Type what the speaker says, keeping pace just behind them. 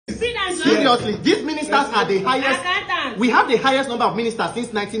Seriously, these ministers are the highest. We have the highest number of ministers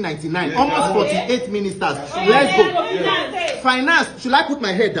since 1999. Almost 48 ministers. Let's go. Finance. Should I put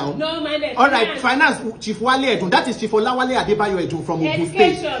my head down? No, my head. All right. Finance. Chief Wale Edun. That is Chief Olawale Adebayo Edun from Ogun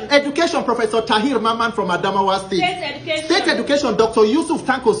State. Education. Professor Tahir Maman from Adamawa State. State Education. Dr. Yusuf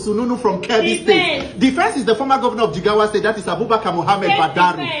Tanko Sununu from Kebbi State. Defense is the former governor of Jigawa State. That is Abubakar Mohammed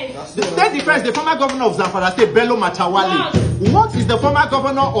Badaru. The State Defense, the former governor of Zamfara State, Bello Matawale. What is the former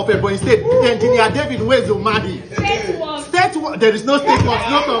governor of Ebonyi State, Engineer David Wezo Madi? There is no state work,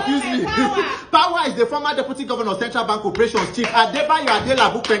 no confuse me. Power is the former deputy governor of Central Bank Operations, Chief Adebayo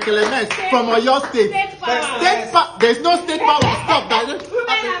Adelabu Penkelemes from Oyo State. There is no state power. Stop that.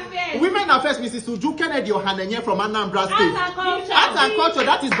 Women Affairs, Mrs. Uju Kennedy Ohanenye from Anambra State. Arts and Culture,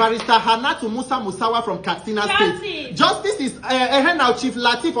 that is Barrister Hanatu Musa Musawa from Katsina State. Justice is now Chief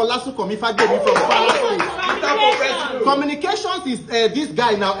Latif Olasu Komifa Devi from Kwara State. Communications is this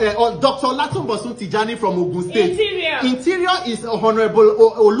guy now, Dr. Latumbosun Tijani from Ogun State. Interior is Honorable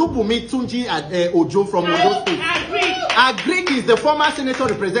Olubumi Tunji Ojo from Ogun State. Agric is the former senator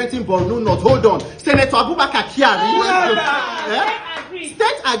representing Borno North. Hold on. Senator Abubakar Kiari.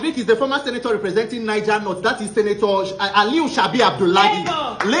 State Agric is the former senator representing Niger North. That is Senator Aliu Shabi Abdullahi.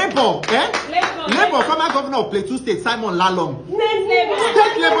 Labour. Labour, former governor of Plateau State, Simon Lalong.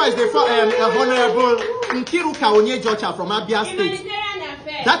 State Labour is the Honorable Nkiru Kaonye Georgia from Abia State.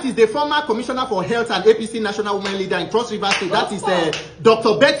 That is the former commissioner for health and APC national women leader in Cross River State. That is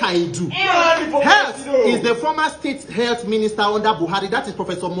Dr. Betta Edu. Health is the former state health minister under Buhari. That is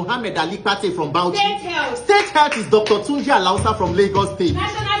Professor Mohammed Ali Pate from Bauchi. State health is Dr. Tunji Alausa from Lagos State.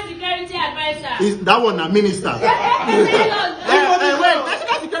 National security advisor. Is that one a minister?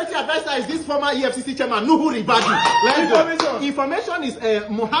 National security advisor is this former EFCC chairman Nuhu Ribadu. Let's go. Information is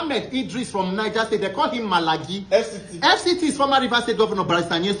Mohammed Idris from Niger State. They call him Malagi. FCT is former River State Governor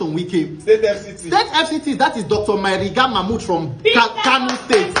Barrister Nyesom Wike. State FCT, that is Dr. Mairiga Mahmood from Kano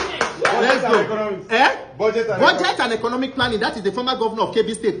State. Let's go. Budget and economic planning. That is the former governor of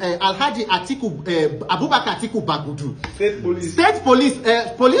Kebbi State, Alhaji Abubakar Atiku Bagudu. State police.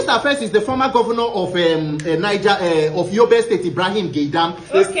 Police affairs is the former governor of Niger of Yobe State, Ibrahim Gaidam.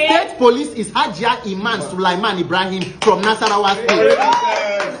 State police is Hajia Iman Sulaiman Ibrahim from Nasarawa State.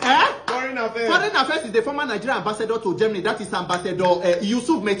 Foreign affairs is the former Nigerian ambassador to Germany. That is Ambassador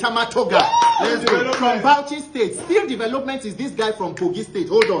Yusuf Metama Toga. Let's go. From Bauchi State. Steel development is this guy from Kogi State.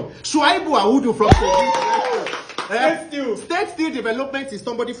 Hold on. Shuaibu Ahudu from Kogi. State steel development is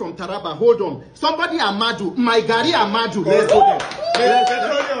somebody from Taraba. Hold on. Somebody Amadu. Maigari Amadu. Let's go there.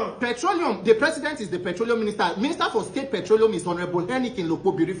 Petroleum. The president is the petroleum minister. Minister for state petroleum is Honorable Henikin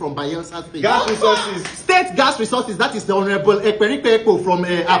Lokobiri from Bayelsa State. Gas resources. State gas resources. That is the Honorable Ekperike Eko from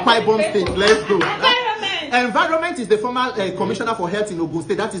Akwa Ibom State. Let's go. Environment is the former commissioner for health in Ogun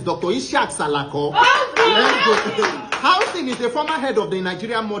State. That is Dr. Ishak Salako. Let's go. Housing is the former head of the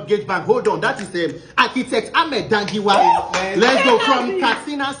Nigerian Mortgage Bank. Hold on. That is Architect Ahmed Dangiwa. Let's go. From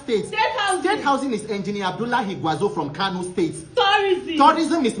Katsina State. State housing is Engineer Abdullah Higwazo from Kano State.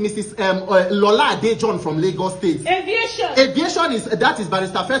 Tourism is Mrs. Lola Adejon from Lagos State. Aviation is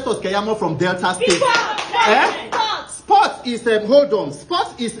Barrister Festus Keyamo from Delta State. Sports is hold on.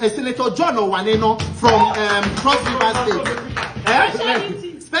 Sports is Senator John Owaneno from Cross River State.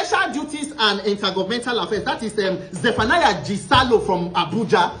 Special duties and intergovernmental affairs. That is Zephaniah Gisalo from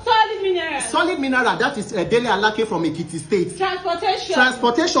Abuja. Solid mineral. That is Dele Alake from Ekiti State.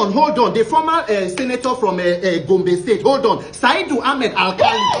 Transportation. Hold on. The former senator from Gombe State. Hold on. Saidu Ahmed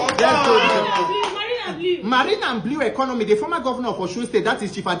Alkali. Marine and Blue Economy. The former governor of Osun State. That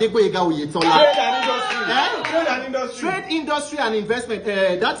is Chief Adegboyega Oyetola. Trade, industry and investment.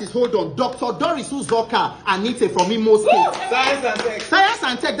 That is, hold on, Dr. Doris Uzoka Anite from Imo State. Science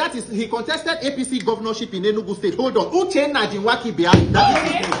and Tech. That is, he contested APC governorship in Enugu State. Hold on. Uche Najinwaki Biali.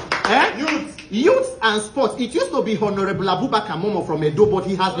 That is Youth and Sports. It used to be Honorable Abubakar Momo from Edo, but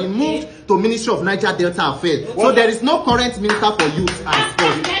he has been moved to Ministry of Niger Delta Affairs. So there is no current minister for youth and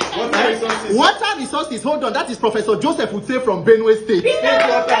sports. Water resources. Hold on. That is Professor Joseph Utse from Benue State.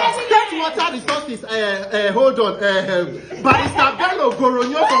 State water resources. Hold on. Barrister Bello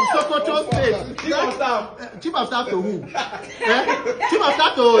Goronyo from Sokoto State. Chief of staff to who? Chief of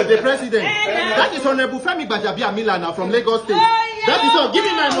staff to the president. That is Honorable Femi Gbajabia Milana from Lagos State. That is all. Give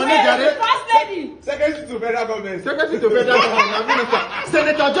me my money, Jare. Secretary to federal government. Secretary to federal government.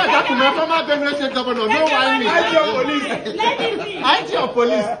 Senator George Akume, former Benue State governor. No one. IG of police. IG of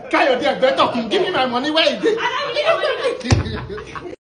police. Kayode better. Give me my money. Where is it?